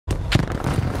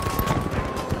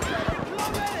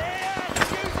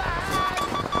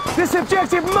This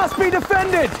objective must be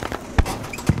defended!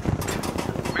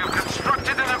 We have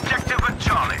constructed an objective at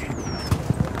Charlie.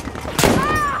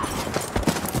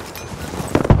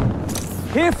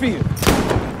 Here for you.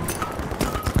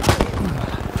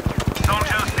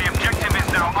 Soldiers, the objective is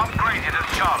now upgraded at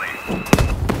Charlie.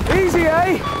 Easy,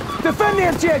 eh? Defend the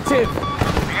objective!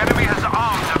 The enemy has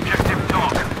armed objective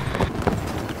dog.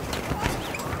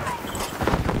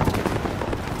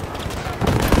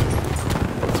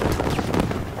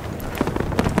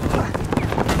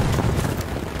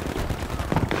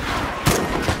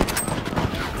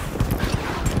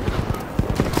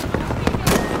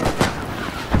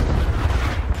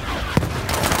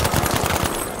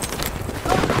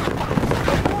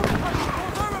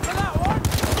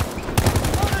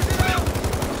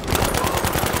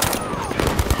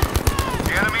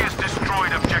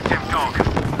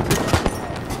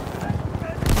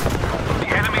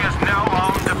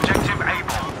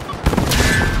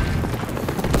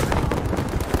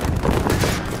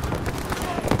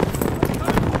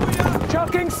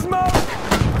 Chucking smoke!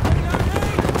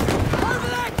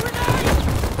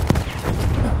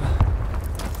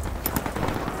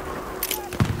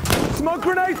 Smoke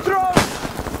grenade thrown!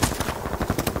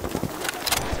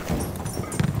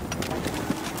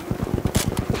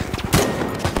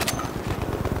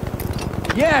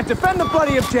 Yeah, defend the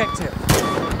bloody objective!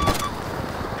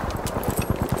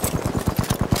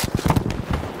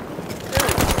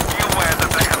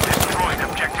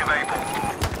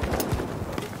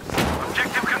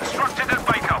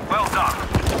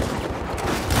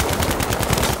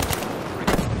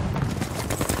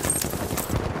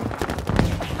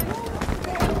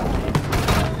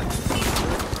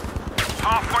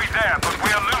 Halfway there, but we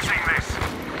are losing this.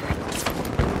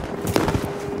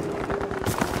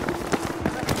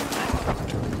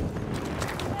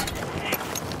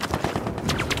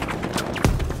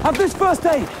 Have this first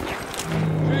aid!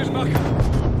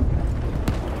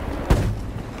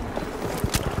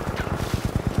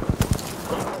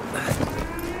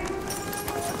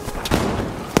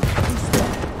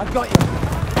 I've got you.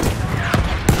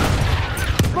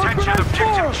 Attention,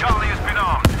 objective Charlie has been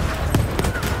armed.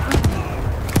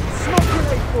 Smoke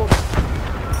grenade for me.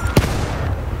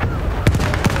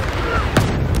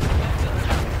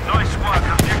 Nice work,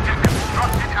 objective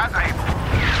constructed and able.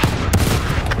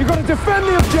 You've got to defend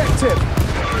the objective!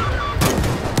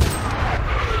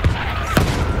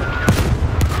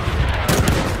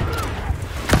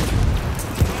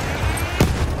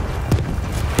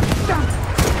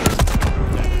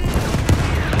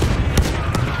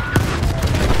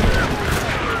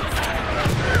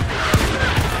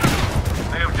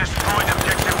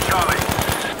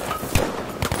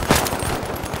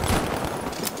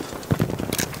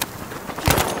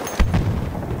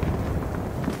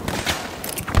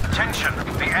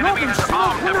 The enemy has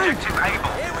armed objective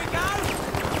able. Here we go!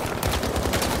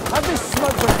 Have this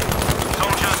smoke grenade.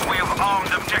 Soldiers, we have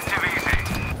armed objective easy.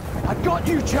 I got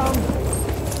you, chum!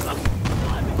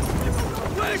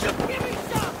 Where's your gimmick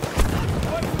stuff?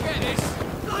 Don't forget this.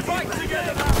 Fight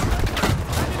together now.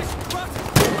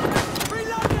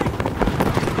 Reloading!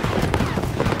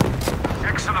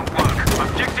 Excellent work.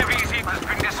 Objective easy has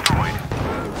been destroyed.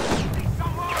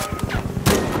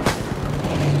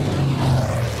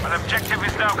 An objective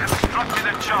is now constructed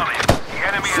at Charlie. The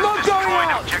enemy has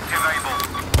destroyed objective able.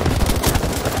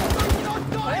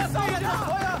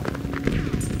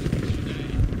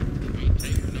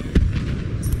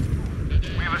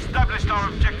 We have established our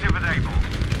objective at able.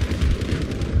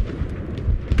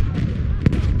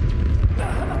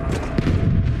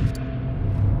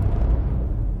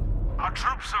 Our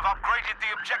troops have upgraded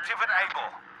the objective at able.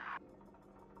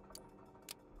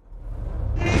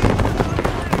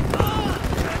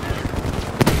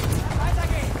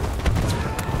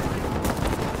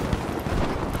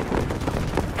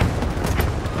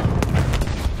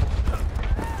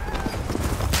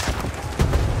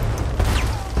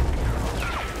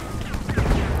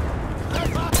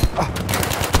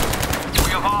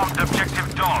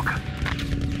 Objective dog.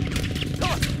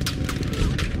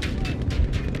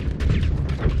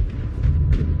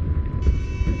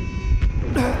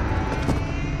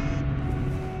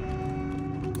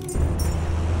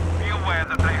 Be aware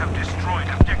that they have destroyed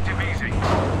objective easy.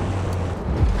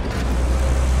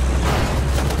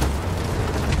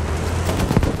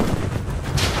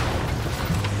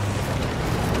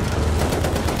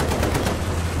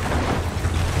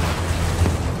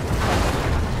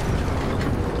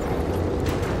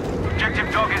 Objective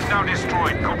dog is now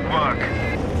destroyed. Good work.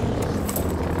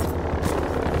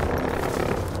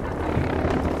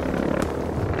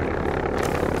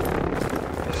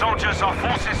 Soldiers, our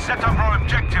forces set up our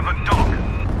objective at dog.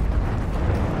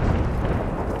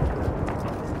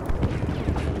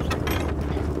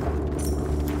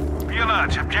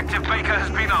 alert, objective Baker has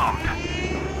been armed.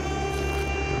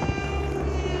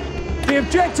 The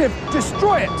objective!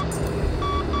 Destroy it!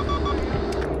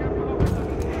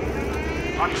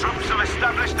 Our troops have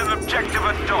established an objective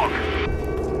at Dog.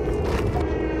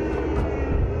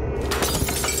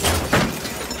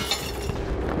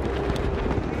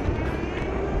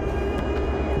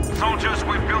 Soldiers,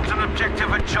 we've built an objective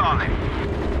at Charlie.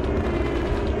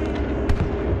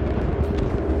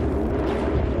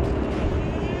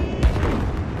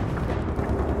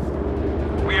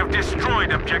 We have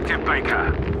destroyed objective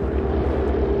Baker.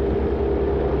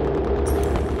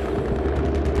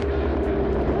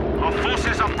 Our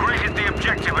forces upgraded the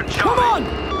objective at Charlie. Come on!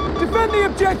 Defend the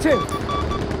objective!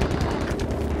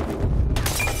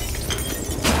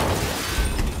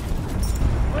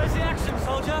 Where's the action,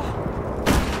 soldier?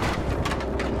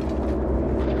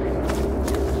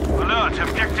 Alert,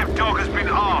 objective Dog has been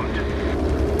armed.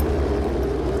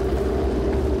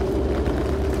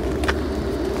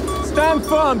 Stand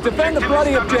firm! Defend the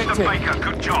bloody established at objective!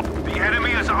 Baker, good job. The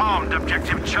enemy has armed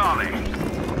objective Charlie.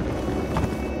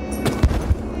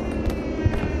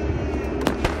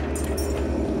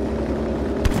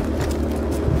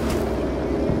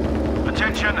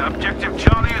 Attention, objective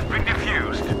Charlie has been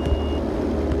defused.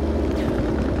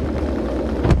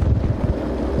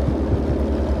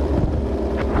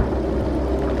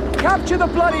 Capture the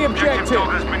bloody Objective objective!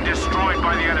 Dog has been destroyed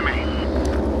by the enemy.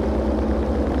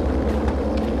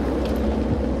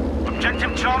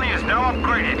 Objective Charlie is now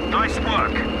upgraded. Nice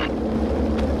work.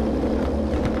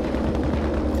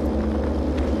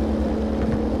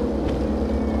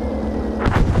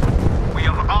 We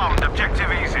have armed objective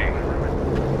Easy.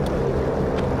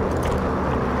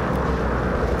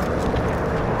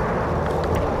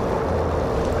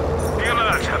 Be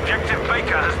alert, objective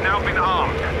Baker has now been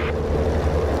armed.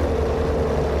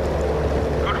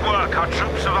 Good work, our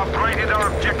troops have upgraded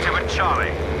our objective at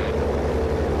Charlie.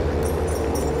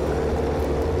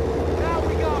 Now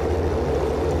we go.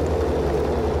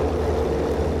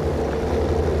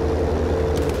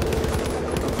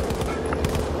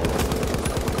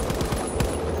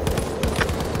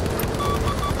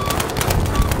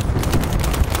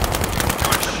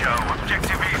 Good show,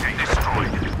 objective Easy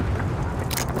destroyed.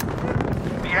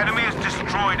 The enemy has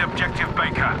destroyed objective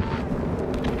Baker.